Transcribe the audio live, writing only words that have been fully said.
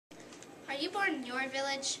you born in your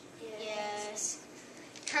village? Yes.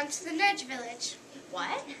 Come to the Nedge Village.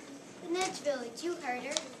 What? The Nedge Village, you heard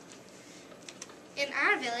her. In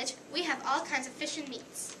our village, we have all kinds of fish and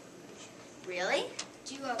meats. Really?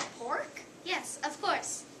 Do you have pork? Yes, of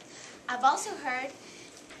course. I've also heard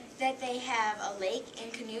that they have a lake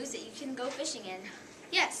and canoes that you can go fishing in.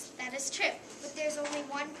 Yes, that is true. But there's only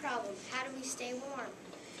one problem. How do we stay warm?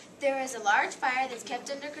 There is a large fire that's kept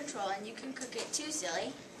under control, and you can cook it too,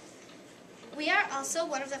 silly. We are also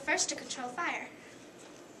one of the first to control fire.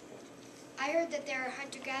 I heard that there are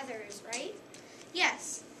hunter-gatherers, right?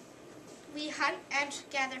 Yes. We hunt and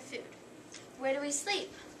gather food. Where do we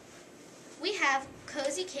sleep? We have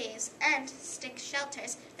cozy caves and stick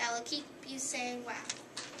shelters that will keep you saying wow.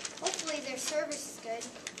 Hopefully their service is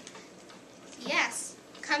good. Yes.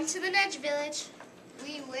 Come to the Nedge Village.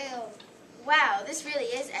 We will. Wow, this really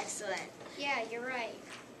is excellent. Yeah, you're right.